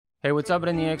Hey, what's up,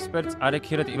 branding experts? Arek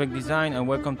here at Ebaqdesign, and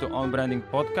welcome to On Branding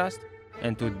Podcast.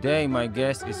 And today, my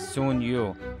guest is Soon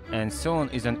Yu. And Soon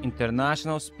is an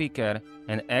international speaker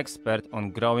and expert on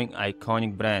growing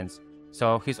iconic brands.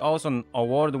 So he's also an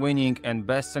award-winning and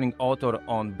best-selling author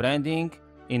on branding,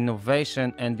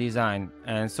 innovation, and design.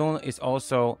 And Soon is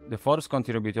also the Forbes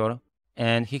contributor,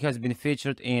 and he has been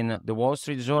featured in the Wall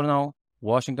Street Journal,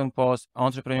 Washington Post,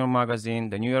 Entrepreneur Magazine,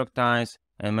 the New York Times,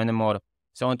 and many more.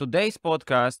 So on today's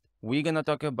podcast, we're going to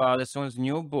talk about Sun's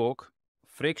new book,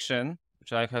 Friction,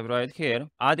 which I have right here,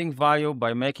 adding value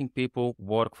by making people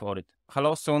work for it.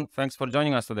 Hello, Sun. Thanks for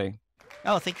joining us today.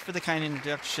 Oh, thank you for the kind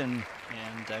introduction,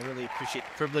 and I really appreciate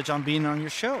the privilege on being on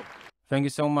your show. Thank you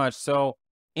so much. So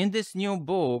in this new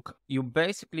book, you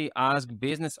basically ask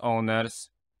business owners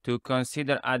to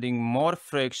consider adding more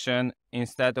friction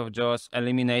instead of just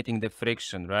eliminating the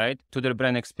friction, right? To their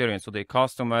brand experience, to their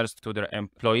customers, to their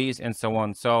employees, and so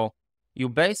on. So you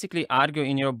basically argue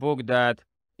in your book that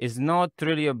it's not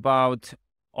really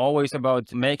always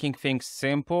about making things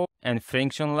simple and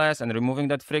frictionless and removing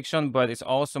that friction, but it's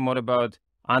also more about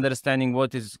understanding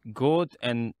what is good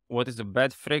and what is the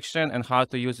bad friction and how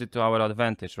to use it to our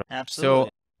advantage, right? Absolutely. So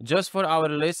just for our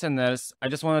listeners, I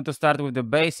just wanted to start with the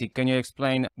basic. Can you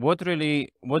explain what do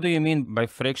you mean by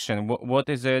friction? What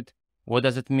is it? What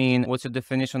does it mean? What's your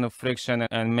definition of friction?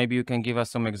 And maybe you can give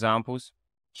us some examples.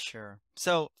 Sure.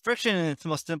 So friction in its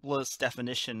most simplest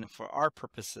definition for our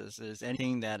purposes is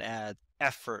anything that adds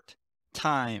effort,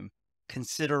 time,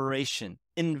 consideration,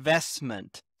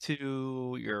 investment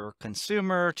to your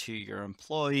consumer, to your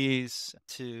employees,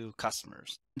 to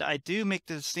customers. I do make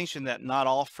the distinction that not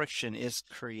all friction is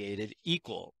created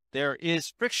equal. There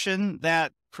is friction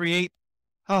that creates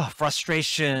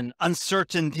frustration,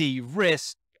 uncertainty,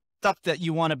 risk, stuff that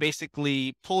you want to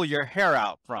basically pull your hair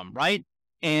out from, right?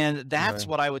 And that's Right.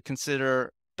 what I would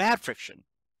consider bad friction.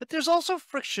 But there's also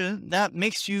friction that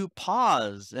makes you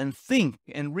pause and think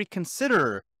and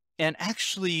reconsider and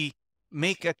actually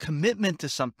make a commitment to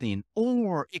something,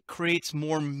 or it creates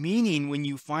more meaning when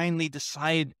you finally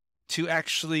decide to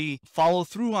actually follow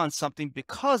through on something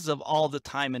because of all the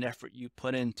time and effort you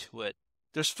put into it.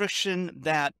 There's friction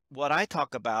that, what I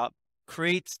talk about,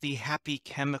 creates the happy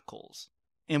chemicals.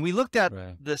 And we looked at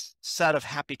Right. this set of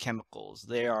happy chemicals.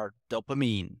 They are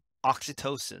dopamine,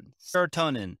 oxytocin,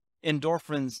 serotonin,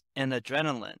 endorphins, and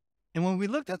adrenaline. And when we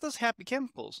looked at those happy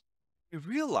chemicals, we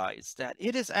realized that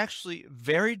it is actually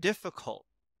very difficult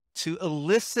to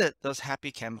elicit those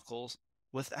happy chemicals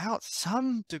without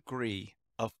some degree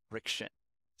of friction.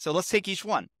 So let's take each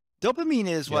one. Dopamine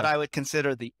is what Yeah. I would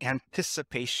consider the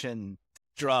anticipation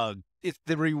drug. It's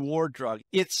the reward drug.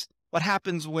 It's what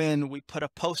happens when we put a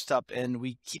post up and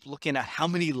we keep looking at how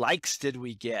many likes did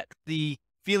we get. The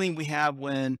feeling we have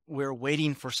when we're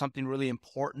waiting for something really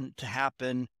important to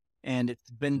happen and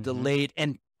it's been delayed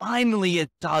and finally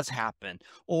it does happen.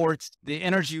 Or it's the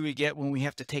energy we get when we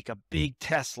have to take a big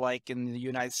test, like in the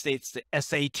United States, the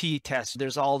SAT test.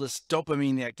 There's all this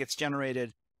dopamine that gets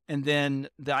generated. And then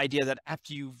the idea that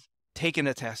after you've taken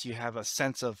a test, you have a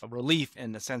sense of relief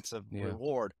and a sense of Yeah.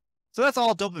 reward. So that's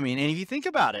all dopamine. And if you think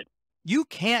about it, you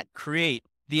can't create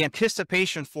the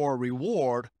anticipation for a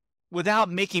reward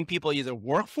without making people either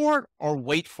work for it or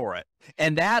wait for it.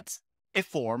 And that's a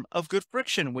form of good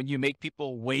friction when you make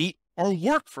people wait or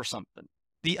work for something.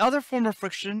 The other form of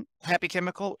friction, happy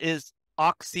chemical, is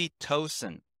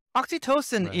oxytocin.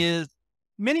 Oxytocin Right. is,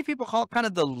 many people call it kind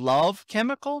of the love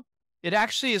chemical. It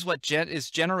actually is what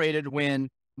is generated when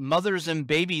mothers and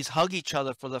babies hug each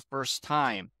other for the first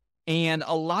time. And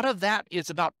a lot of that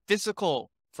is about physical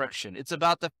friction. It's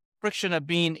about the friction of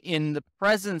being in the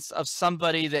presence of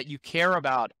somebody that you care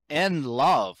about and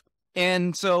love.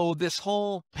 And so this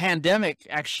whole pandemic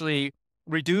actually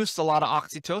reduced a lot of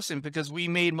oxytocin because we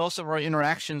made most of our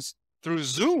interactions through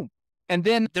Zoom. And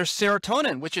then there's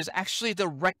serotonin, which is actually the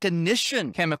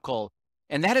recognition chemical.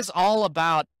 And that is all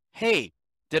about, hey,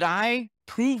 did I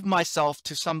prove myself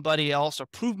to somebody else or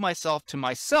prove myself to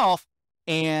myself?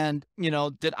 And,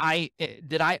 did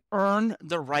I earn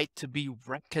the right to be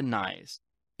recognized?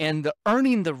 And the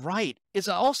earning the right is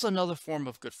also another form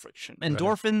of good friction. Right.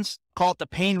 Endorphins, call it the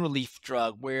pain relief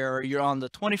drug, where you're on the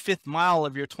 25th mile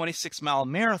of your 26-mile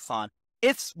marathon.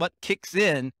 It's what kicks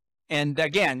in. And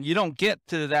again, you don't get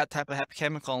to that type of happy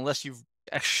chemical unless you've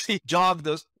actually jogged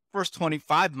those first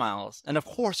 25 miles. And of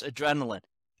course, adrenaline.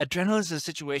 Adrenaline is a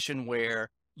situation where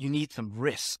you need some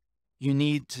risk. You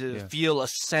need to feel a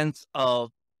sense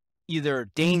of either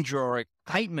danger or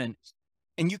excitement.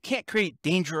 And you can't create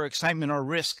danger or excitement or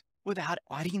risk without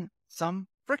adding some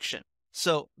friction.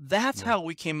 So that's how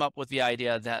we came up with the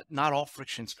idea that not all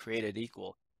friction is created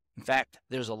equal. In fact,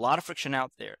 there's a lot of friction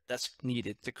out there that's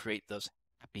needed to create those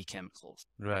happy chemicals.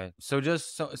 Right. So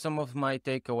just some of my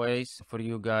takeaways for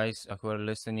you guys who are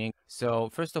listening. So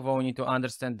first of all, we need to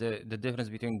understand the difference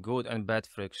between good and bad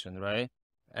friction, right?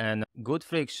 And good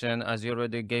friction, as you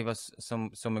already gave us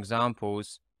some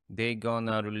examples, they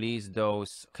gonna release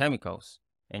those chemicals.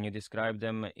 And you describe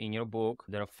them in your book.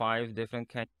 There are 5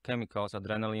 different chemicals: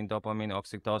 adrenaline, dopamine,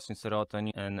 oxytocin,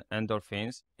 serotonin, and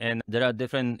endorphins. And there are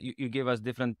different, you give us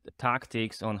different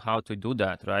tactics on how to do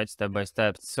that, right? Step by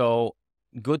step. So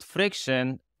good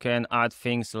friction can add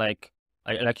things like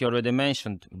you already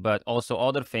mentioned, but also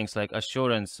other things like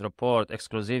assurance, rapport,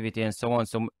 exclusivity, and so on.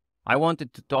 So I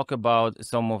wanted to talk about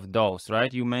some of those,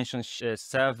 right? You mentioned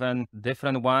 7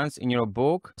 different ones in your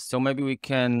book. So maybe we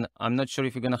can, I'm not sure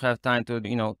if you're going to have time to,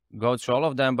 go through all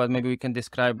of them, but maybe we can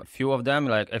describe a few of them,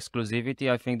 like exclusivity.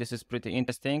 I think this is pretty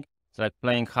interesting. It's like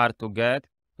playing hard to get,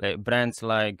 like brands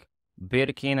like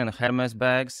Birkin and Hermes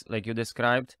bags, like you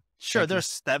described. Sure, there's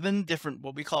 7 different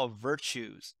what we call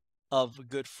virtues of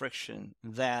good friction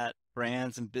that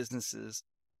brands and businesses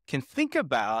can think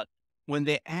about when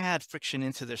they add friction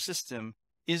into their system.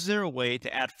 Is there a way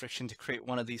to add friction to create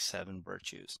one of these 7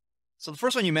 virtues? So the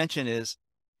first one you mentioned is,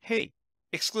 hey,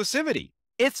 exclusivity.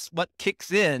 It's what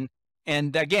kicks in.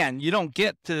 And again, you don't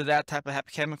get to that type of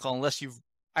happy chemical unless you've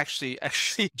actually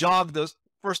jogged those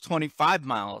first 25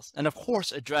 miles. And of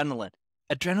course, adrenaline.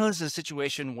 Adrenaline is a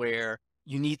situation where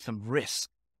you need some risk.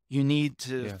 You need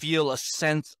to feel a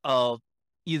sense of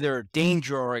either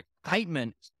danger or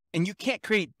excitement. And you can't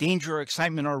create danger or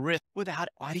excitement or risk without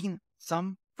adding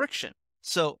some friction.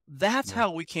 So that's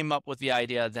how we came up with the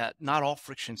idea that not all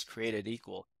friction is created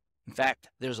equal. In fact,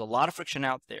 there's a lot of friction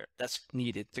out there that's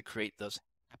needed to create those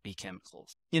happy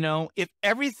chemicals. If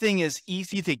everything is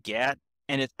easy to get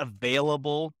and it's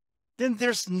available, then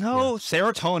there's no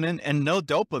serotonin and no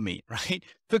dopamine, right?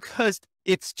 Because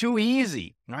it's too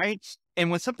easy, right?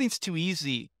 And when something's too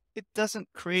easy, it doesn't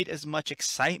create as much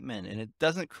excitement and it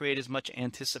doesn't create as much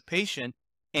anticipation.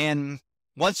 And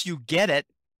once you get it,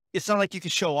 it's not like you can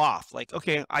show off like,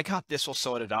 okay, I got this, well,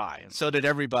 so did I. And so did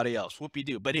everybody else.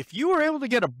 Whoopie-doo. But if you were able to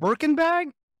get a Birkin bag,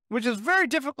 which is very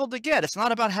difficult to get, it's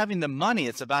not about having the money.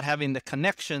 It's about having the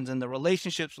connections and the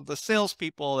relationships with the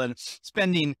salespeople and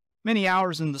spending many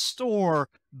hours in the store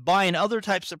buying other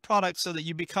types of products so that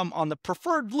you become on the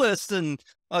preferred list and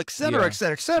et cetera, et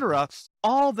cetera, et cetera.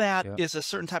 All that is a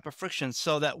certain type of friction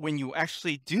so that when you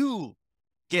actually do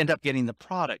end up getting the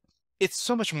product, it's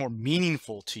so much more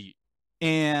meaningful to you.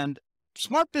 And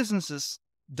smart businesses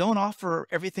don't offer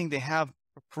everything they have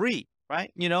for free,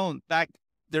 right? In fact,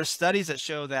 there's studies that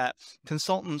show that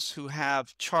consultants who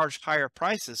have charged higher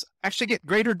prices actually get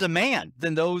greater demand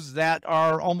than those that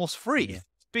are almost free.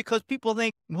 Because people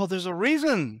think, well, there's a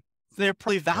reason they're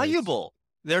pretty valuable.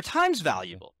 Their time's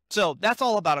valuable. So that's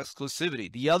all about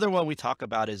exclusivity. The other one we talk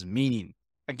about is meaning.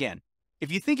 Again, if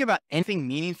you think about anything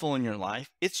meaningful in your life,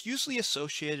 it's usually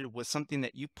associated with something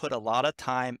that you put a lot of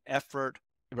time, effort,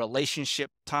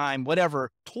 relationship time, whatever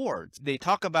towards. They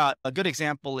talk about, a good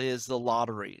example is the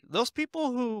lottery. Those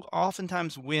people who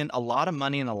oftentimes win a lot of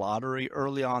money in a lottery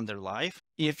early on in their life,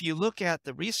 if you look at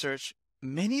the research,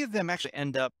 many of them actually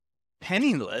end up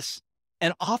penniless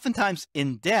and oftentimes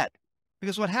in debt,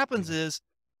 because what happens is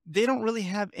they don't really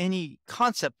have any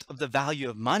concept of the value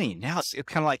of money. Now it's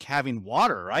kind of like having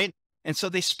water, right? And so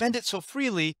they spend it so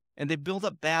freely and they build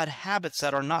up bad habits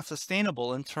that are not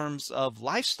sustainable in terms of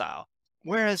lifestyle.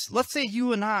 Whereas let's say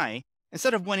you and I,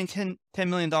 instead of winning $10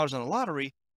 million in the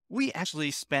lottery, we actually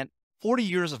spent 40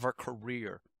 years of our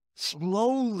career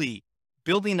slowly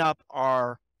building up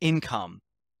our income,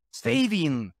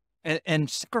 saving and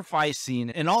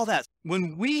sacrificing and all that.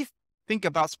 When we think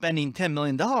about spending $10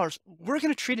 million, we're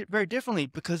going to treat it very differently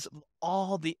because of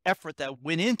all the effort that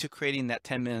went into creating that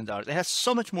 $10 million. It has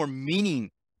so much more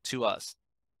meaning to us.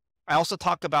 I also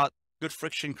talk about good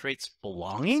friction creates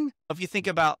belonging. If you think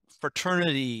about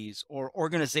fraternities or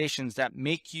organizations that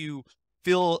make you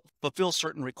fulfill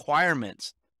certain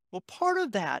requirements, well, part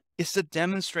of that is to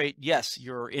demonstrate, yes,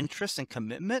 your interest and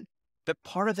commitment, but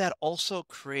part of that also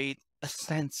create a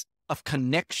sense of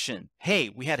connection. Hey,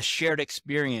 we had a shared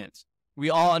experience. We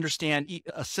all understand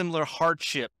a similar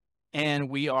hardship and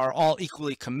we are all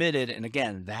equally committed. And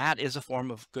again, that is a form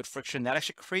of good friction that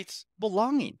actually creates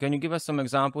belonging. Can you give us some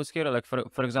examples here? Like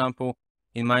for example,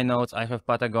 in my notes, I have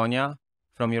Patagonia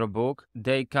from your book.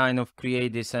 They kind of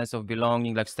create this sense of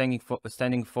belonging, like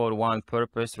standing for one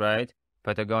purpose, right?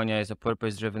 Patagonia is a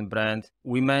purpose-driven brand.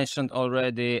 We mentioned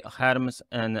already Hermes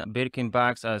and Birkin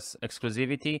bags as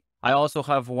exclusivity. I also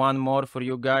have one more for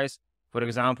you guys. For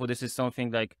example, this is something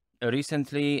like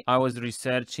recently I was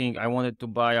researching, I wanted to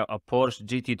buy a Porsche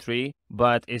GT3,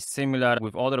 but it's similar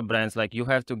with other brands. Like you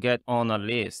have to get on a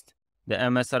list. The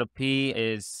MSRP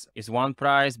is one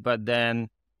price, but then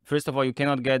first of all, you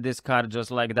cannot get this car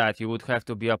just like that. You would have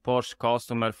to be a Porsche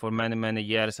customer for many, many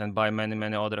years and buy many,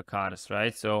 many other cars,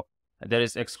 right? So there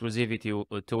is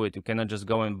exclusivity to it. You cannot just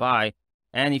go and buy.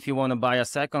 And if you want to buy a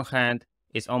second hand,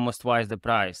 it's almost twice the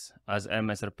price as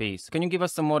MSRPs. Can you give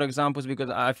us some more examples? Because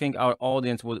I think our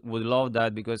audience would love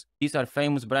that, because these are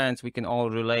famous brands. We can all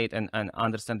relate and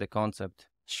understand the concept.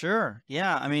 Sure.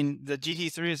 Yeah. I mean, the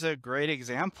GT3 is a great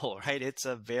example, right? It's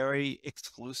a very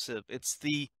exclusive. It's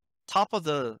the top of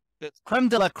the creme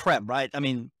de la creme, right? I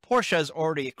mean, Porsche is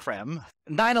already a creme.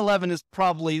 911 is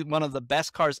probably one of the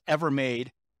best cars ever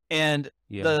made. And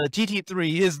the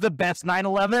GT3 is the best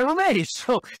 911 ever made.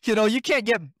 So, you can't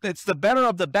get, it's the better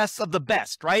of the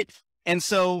best, right? And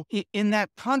so in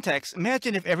that context,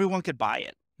 imagine if everyone could buy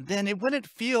it, then it wouldn't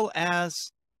feel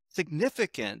as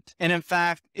significant. And in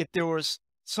fact, if there was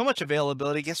so much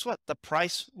availability, guess what? The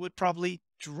price would probably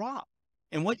drop.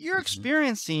 And what you're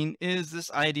experiencing is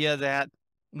this idea that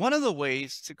one of the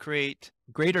ways to create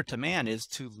greater demand is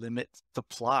to limit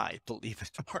supply, believe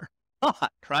it or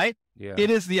not, right? Yeah. It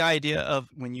is the idea of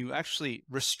when you actually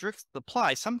restrict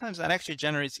supply, sometimes that actually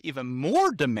generates even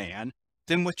more demand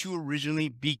than what you originally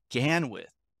began with.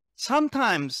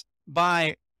 Sometimes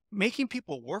by making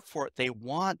people work for it, they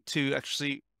want to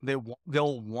actually,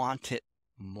 they'll want it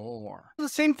more. The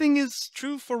same thing is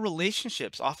true for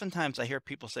relationships. Oftentimes I hear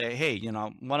people say, hey,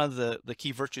 one of the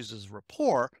key virtues is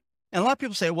rapport. And a lot of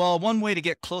people say, well, one way to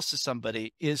get close to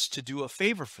somebody is to do a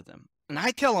favor for them. And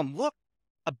I tell them, look,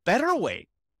 a better way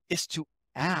is to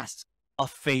ask a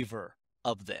favor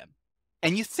of them.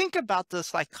 And you think about the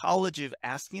psychology of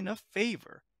asking a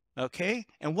favor, okay?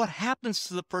 And what happens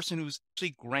to the person who's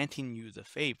actually granting you the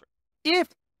favor? If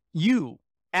you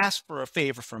ask for a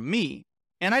favor from me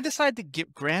and I decide to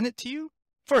grant it to you,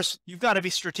 first, you've got to be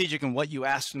strategic in what you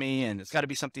ask me, and it's got to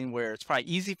be something where it's probably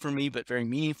easy for me, but very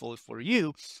meaningful for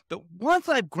you. But once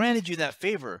I've granted you that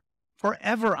favor,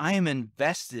 forever I am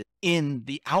invested in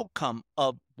the outcome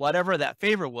of whatever that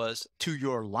favor was to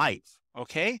your life,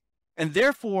 okay? And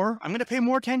therefore, I'm going to pay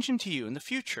more attention to you in the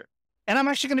future. And I'm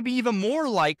actually going to be even more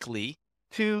likely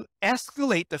to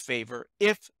escalate the favor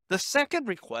if the second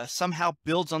request somehow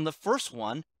builds on the first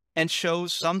one and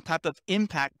shows some type of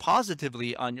impact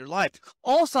positively on your life.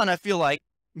 All of a sudden, I feel like,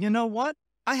 you know what?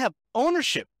 I have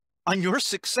ownership on your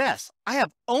success. I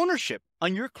have ownership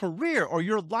on your career or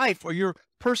your life or your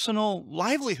personal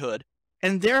livelihood.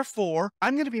 And therefore,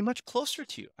 I'm going to be much closer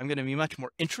to you. I'm going to be much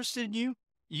more interested in you.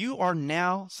 You are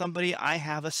now somebody I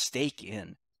have a stake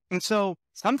in. And so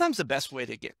sometimes the best way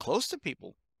to get close to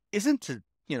people isn't to,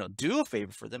 do a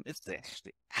favor for them. It's to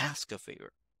actually ask a favor.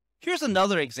 Here's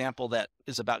another example that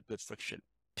is about good friction.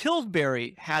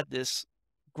 Pillsbury had this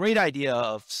great idea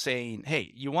of saying,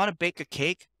 hey, you want to bake a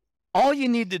cake? All you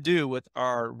need to do with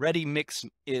our ready mix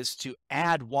is to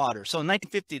add water. So in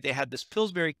 1950, they had this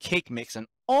Pillsbury cake mix, and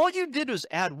all you did was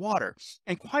add water.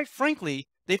 And quite frankly,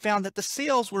 they found that the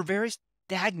sales were very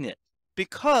stagnant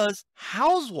because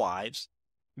housewives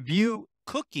view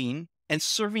cooking and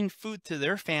serving food to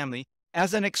their family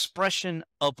as an expression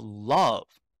of love.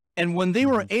 And when they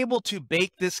were able to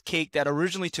bake this cake that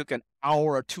originally took an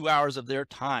hour or 2 hours of their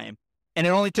time, and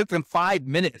it only took them 5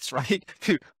 minutes, right,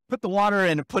 to put the water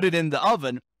in and put it in the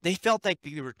oven, they felt like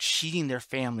they were cheating their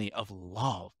family of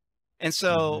love. And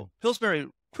so Pillsbury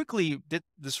quickly did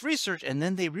this research, and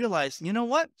then they realized, you know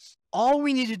what? All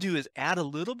we need to do is add a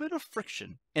little bit of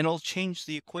friction, and it'll change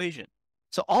the equation.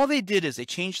 So all they did is they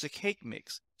changed the cake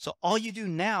mix. So all you do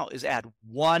now is add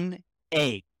 1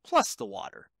 egg plus the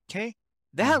water, okay?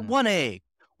 That 1 egg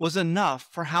was enough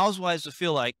for housewives to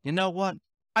feel like, you know what?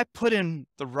 I put in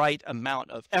the right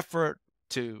amount of effort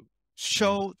to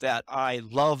show that I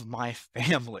love my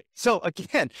family. So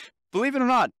again, believe it or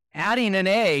not, adding an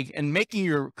egg and making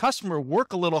your customer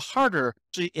work a little harder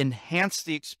to enhance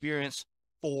the experience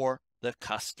for the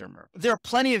customer. There are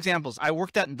plenty of examples. I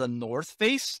worked at the North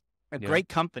Face, a great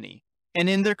company. And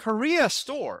in their Korea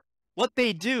store, what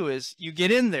they do is you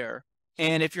get in there,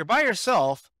 and if you're by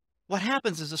yourself, what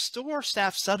happens is the store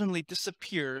staff suddenly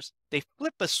disappears. They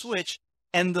flip a switch,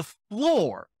 and the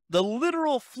floor, the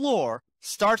literal floor,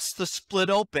 starts to split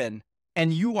open,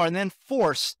 and you are then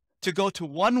forced to go to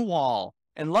one wall.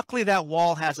 And luckily that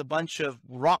wall has a bunch of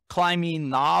rock climbing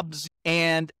knobs.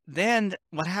 And then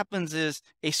what happens is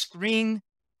a screen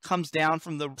comes down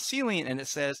from the ceiling, and it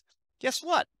says, guess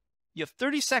what? You have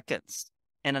 30 seconds.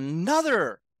 And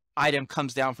another item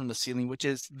comes down from the ceiling, which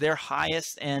is their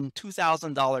highest end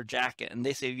 $2,000 jacket. And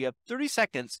they say you have 30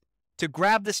 seconds to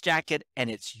grab this jacket and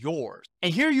it's yours.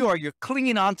 And here you are, you're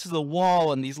clinging onto the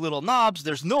wall and these little knobs.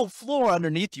 There's no floor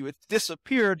underneath you. It's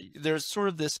disappeared. There's sort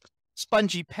of this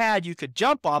spongy pad you could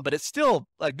jump on, but it's still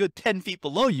a good 10 feet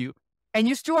below you. And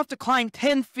you still have to climb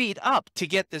 10 feet up to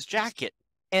get this jacket.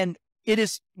 And it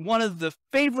is one of the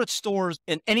favorite stores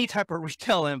in any type of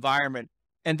retail environment.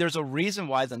 And there's a reason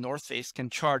why the North Face can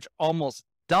charge almost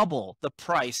double the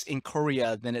price in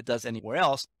Korea than it does anywhere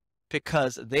else,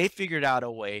 because they figured out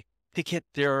a way to get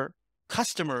their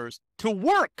customers to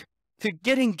work, to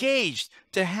get engaged,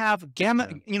 to have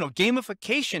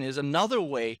gamification is another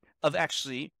way of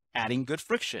actually adding good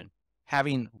friction.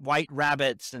 Having white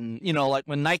rabbits and, like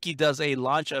when Nike does a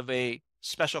launch of a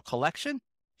special collection,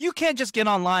 you can't just get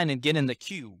online and get in the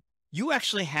queue. You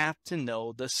actually have to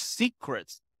know the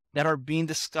secrets that are being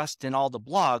discussed in all the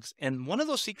blogs. And one of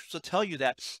those secrets will tell you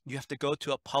that you have to go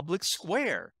to a public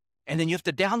square, and then you have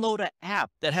to download an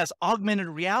app that has augmented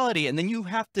reality. And then you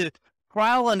have to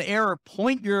trial and error,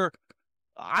 point your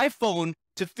iPhone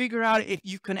to figure out if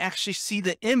you can actually see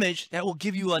the image that will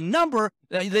give you a number.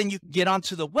 Then you get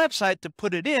onto the website to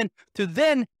put it in, to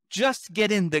then just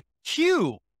get in the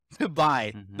queue to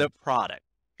buy the product.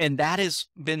 And that has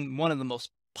been one of the most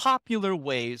popular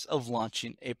ways of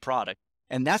launching a product.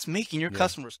 And that's making your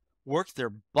customers work their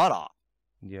butt off.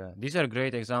 Yeah, these are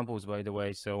great examples, by the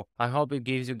way. So I hope it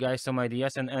gives you guys some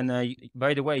ideas. And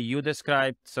by the way, you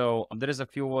described, so there is a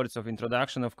few words of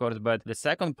introduction, of course, but the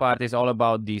second part is all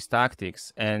about these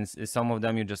tactics. And some of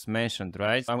them you just mentioned,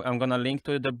 right? I'm going to link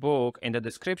to the book in the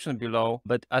description below.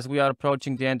 But as we are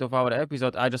approaching the end of our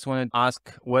episode, I just wanted to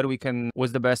ask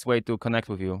what's the best way to connect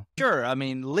with you? Sure. I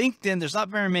mean, LinkedIn, there's not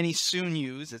very many Soon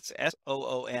Yous. It's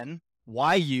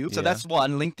SOONYU. So that's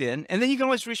one, LinkedIn. And then you can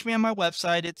always reach me on my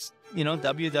website. It's,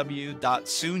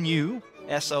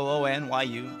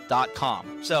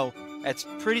 www.soonyu.com. So it's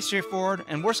pretty straightforward.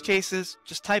 And worst cases,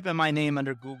 just type in my name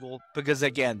under Google, because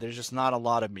again, there's just not a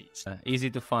lot of meat. Easy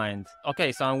to find.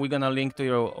 Okay, so we're going to link to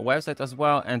your website as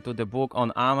well and to the book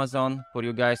on Amazon for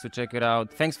you guys to check it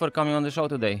out. Thanks for coming on the show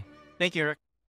today. Thank you, Eric.